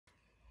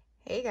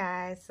Hey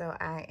guys, so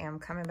I am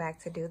coming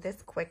back to do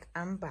this quick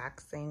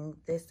unboxing.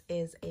 This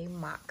is a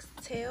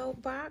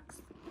Moxtail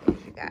box.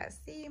 As you guys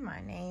see,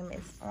 my name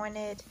is on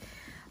it.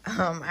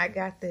 I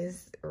got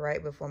this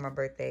right before my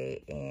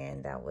birthday,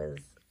 and that was,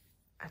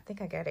 I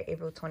think I got it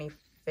April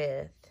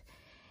 25th,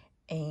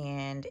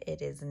 and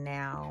it is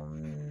now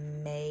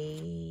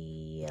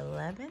May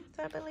 11th,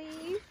 I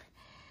believe.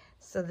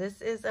 So this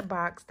is a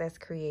box that's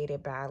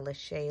created by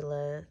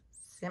LaShayla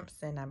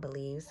Simpson, I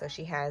believe. So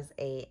she has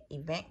a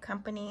event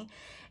company,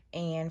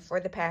 and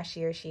for the past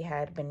year she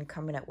had been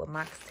coming up with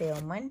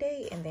Moxtail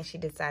Monday, and then she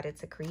decided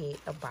to create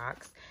a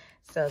box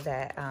so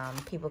that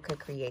people could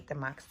create the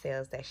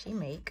mocktails that she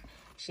make.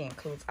 She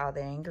includes all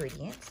the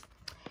ingredients,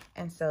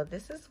 and so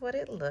this is what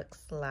it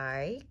looks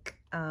like.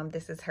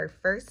 This is her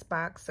first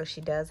box, so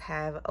she does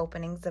have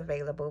openings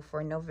available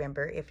for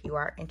November if you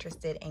are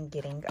interested in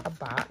getting a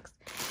box.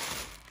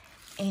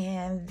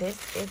 And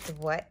this is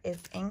what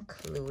is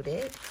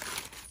included.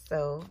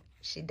 So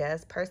she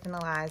does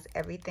personalize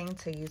everything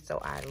to you,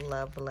 so I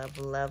love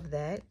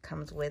that.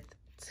 Comes with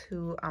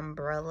 2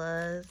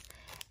 umbrellas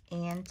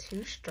and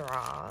 2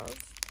 straws,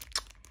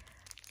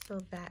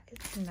 so that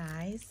is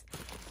nice.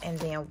 And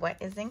then what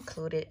is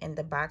included in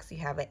the box, you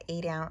have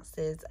 8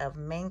 ounces of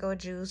mango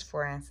juice,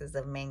 4 ounces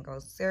of mango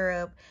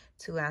syrup,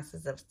 2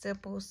 ounces of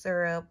simple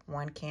syrup,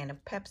 1 can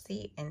of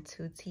Pepsi, and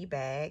 2 tea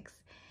bags.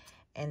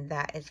 And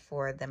that is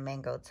for the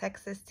mango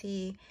Texas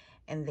tea.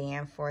 And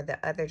then for the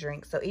other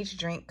drinks, so each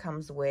drink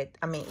comes with,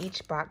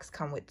 each box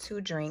comes with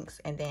 2 drinks,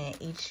 and then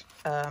each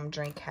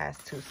drink has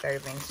 2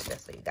 servings,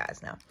 just so you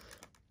guys know.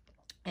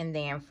 And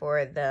then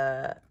for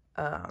the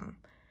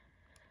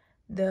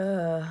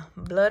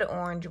blood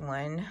orange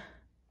one,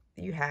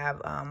 you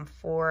have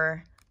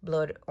 4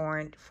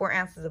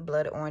 ounces of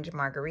blood orange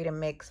margarita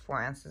mix,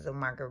 4 ounces of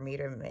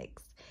margarita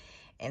mix,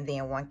 and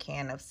then 1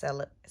 can of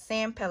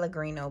San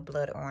Pellegrino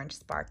blood orange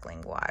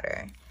sparkling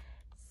water.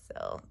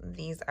 So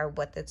these are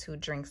what the 2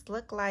 drinks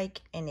look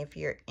like. And if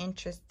you're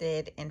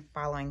interested in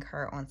following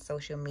her on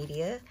social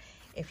media,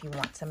 if you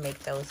want to make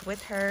those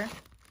with her.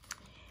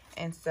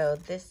 And so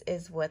this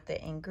is what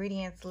the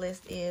ingredients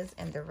list is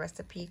and the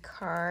recipe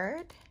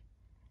card.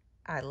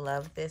 I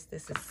love this.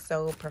 This is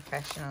so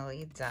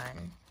professionally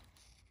done.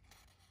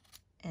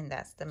 And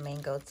that's the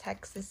mango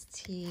Texas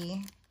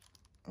tea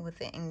with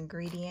the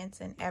ingredients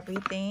and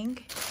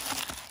everything.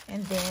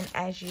 And then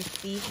as you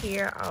see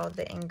here, all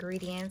the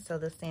ingredients, so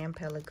the San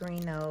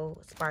Pellegrino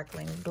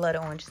blood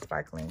orange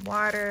sparkling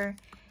water.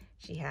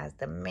 She has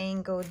the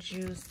mango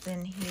juice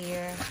in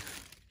here,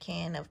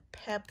 can of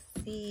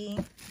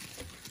Pepsi,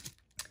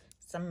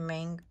 some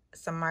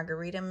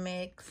margarita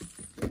mix,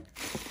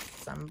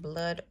 some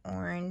blood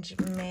orange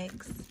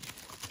mix,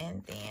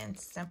 and then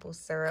simple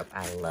syrup.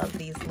 I love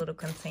these little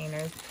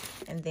containers.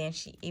 And then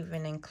she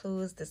even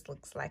includes, this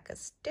looks like a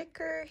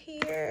sticker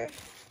here.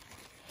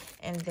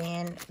 And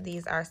then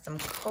these are some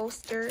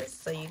coasters,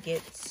 so you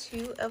get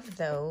 2 of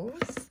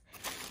those.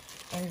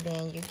 And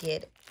then you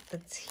get the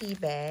tea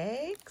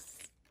bags.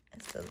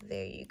 So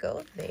there you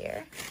go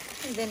there.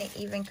 And then it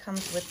even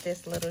comes with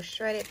this little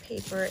shredded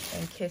paper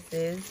and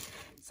kisses.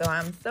 So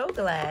I'm so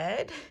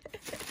glad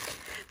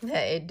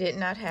that it did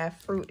not have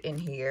fruit in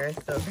here,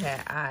 so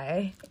that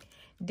I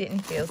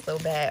didn't feel so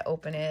bad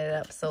opening it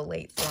up so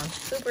late. So I'm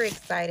super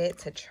excited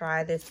to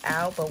try this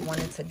out, but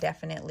wanted to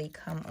definitely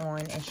come on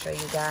and show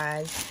you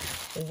guys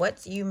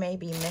what you may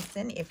be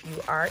missing if you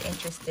are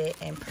interested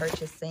in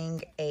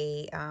purchasing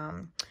a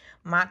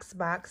Moxx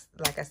box.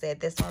 Like I said,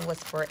 this one was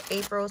for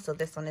April, so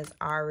this one is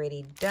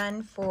already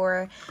done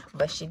for,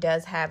 but she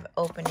does have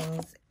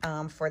openings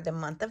for the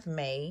month of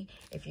May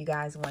if you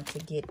guys want to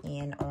get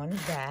in on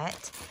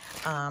that.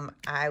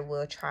 I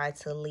will try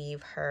to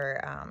leave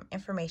her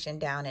information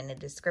down in the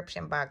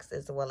description box,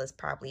 as well as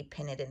probably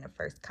pin it in the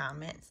first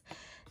comments.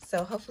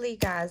 So hopefully you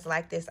guys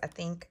like this. I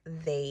think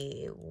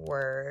they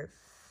were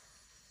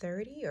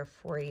 $30 or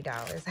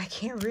 $40. I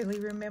can't really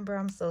remember.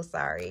 I'm so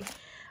sorry.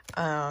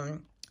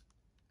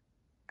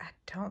 I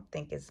don't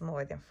think it's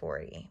more than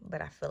 40,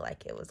 but I feel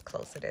like it was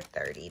closer to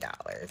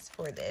 $30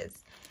 for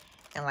this.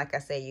 And like I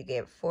said, you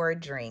get 4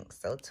 drinks,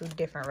 so 2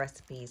 different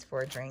recipes,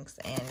 4 drinks,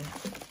 and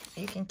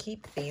you can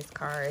keep these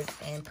cards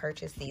and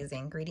purchase these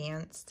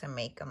ingredients to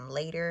make them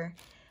later.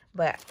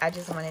 But I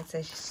just wanted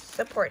to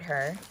support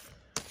her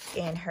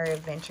in her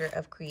adventure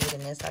of creating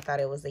this. I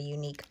thought it was a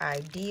unique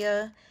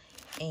idea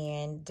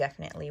and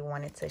definitely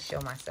wanted to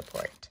show my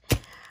support.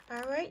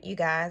 All right, you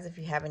guys, if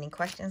you have any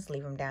questions,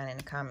 leave them down in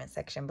the comment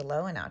section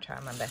below, and I'll try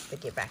my best to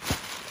get back to you.